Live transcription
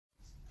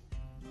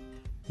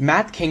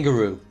Math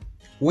Kangaroo.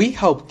 We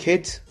help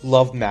kids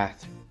love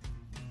math.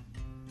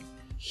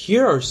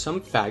 Here are some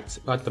facts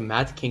about the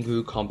Math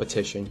Kangaroo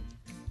competition.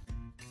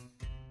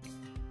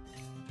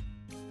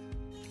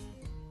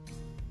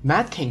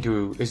 Math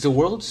Kangaroo is the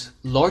world's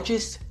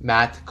largest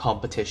math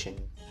competition.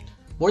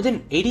 More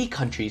than 80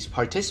 countries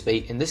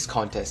participate in this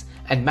contest,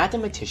 and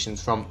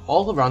mathematicians from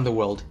all around the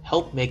world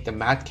help make the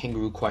Math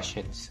Kangaroo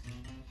questions.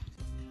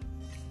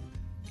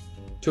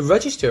 To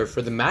register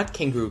for the Math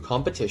Kangaroo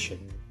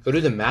competition, go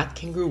to the Math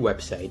Kangaroo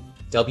website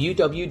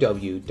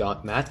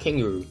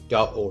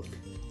www.mathkangaroo.org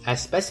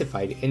as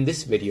specified in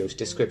this video's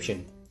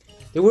description.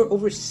 There were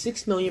over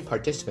 6 million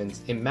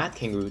participants in Math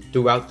Kangaroo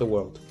throughout the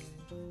world.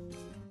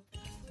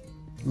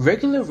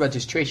 Regular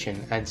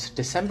registration ends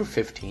December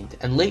 15th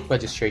and late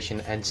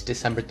registration ends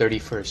December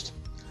 31st.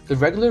 The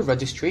regular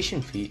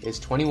registration fee is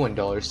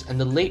 $21 and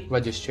the late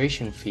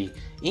registration fee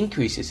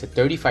increases to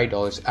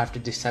 $35 after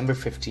December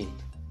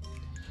 15th.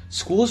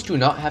 Schools do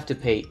not have to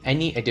pay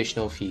any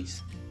additional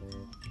fees.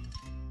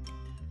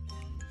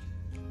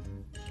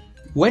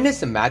 When is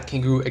the Math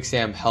Kangaroo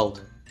exam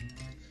held?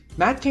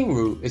 Math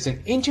Kangaroo is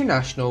an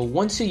international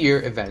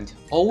once-a-year event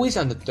always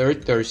on the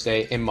third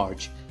Thursday in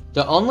March.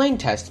 The online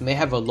test may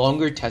have a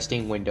longer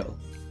testing window.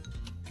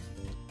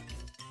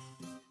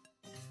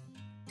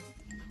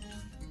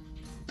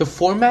 The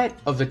format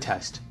of the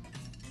test.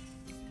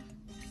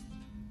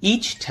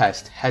 Each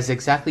test has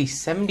exactly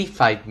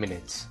 75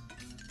 minutes.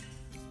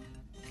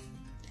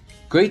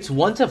 Grades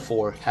 1 to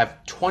 4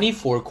 have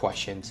 24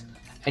 questions,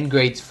 and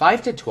grades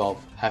 5 to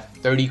 12 have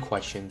 30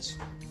 questions.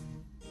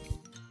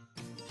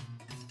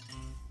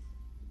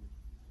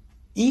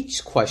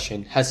 Each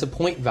question has a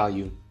point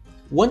value.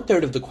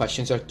 1/3 of the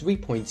questions are 3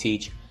 points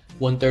each,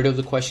 1/3 of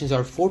the questions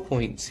are 4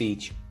 points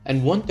each,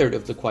 and 1/3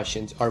 of the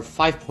questions are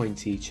 5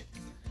 points each.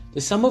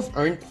 The sum of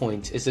earned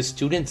points is the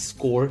student's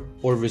score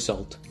or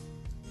result.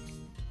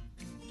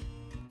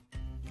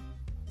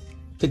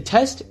 The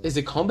test is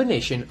a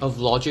combination of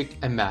logic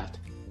and math.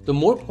 The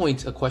more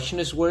points a question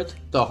is worth,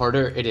 the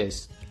harder it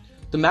is.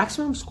 The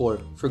maximum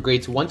score for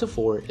grades 1 to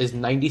 4 is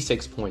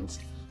 96 points,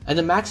 and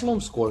the maximum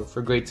score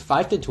for grades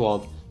 5 to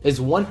 12 is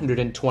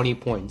 120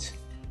 points.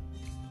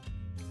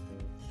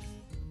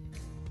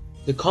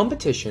 The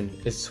competition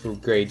is for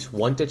grades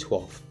 1 to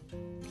 12.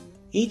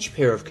 Each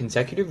pair of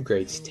consecutive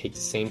grades take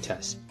the same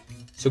test.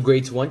 So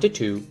grades 1 to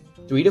 2,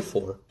 3 to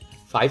 4,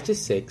 5 to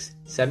 6,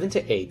 7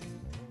 to 8,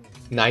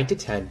 9 to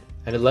 10,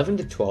 and 11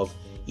 to 12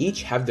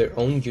 each have their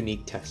own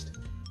unique test.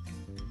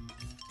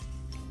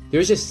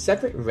 There is a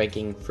separate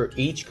ranking for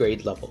each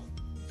grade level.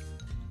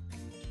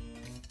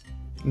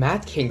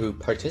 Math Kangaroo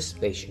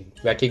participation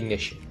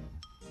recognition.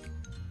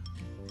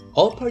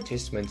 All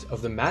participants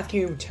of the Math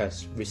Kangaroo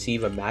test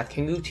receive a Math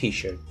Kangaroo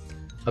t-shirt,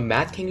 a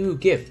Math Kangaroo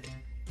gift,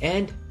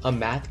 and a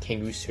Math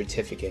Kangaroo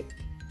certificate.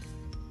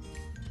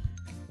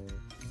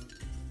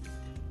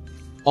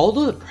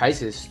 Although the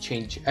prizes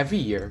change every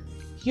year,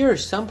 here are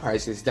some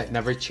prizes that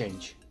never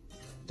change.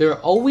 There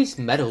are always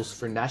medals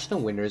for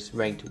national winners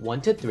ranked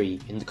 1 to 3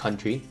 in the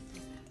country,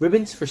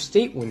 ribbons for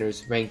state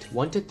winners ranked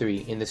 1 to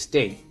 3 in the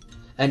state,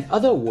 and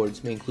other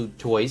awards may include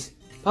toys,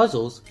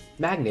 puzzles,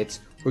 magnets,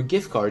 or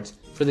gift cards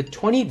for the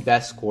 20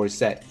 best scores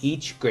at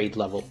each grade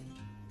level.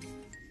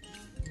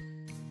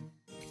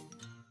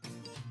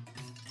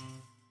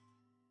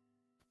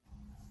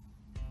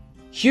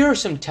 Here are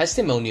some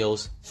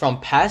testimonials from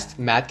past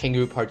Math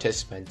Kangaroo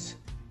participants.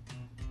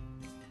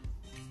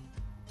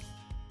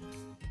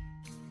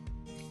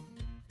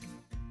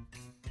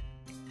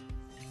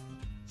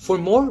 For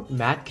more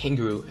Math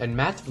Kangaroo and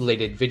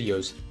math-related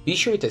videos, be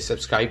sure to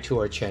subscribe to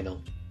our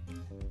channel.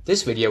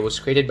 This video was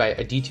created by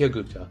Aditya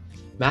Gupta,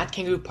 Math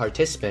Kangaroo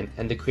participant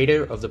and the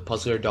creator of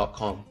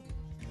thepuzzler.com.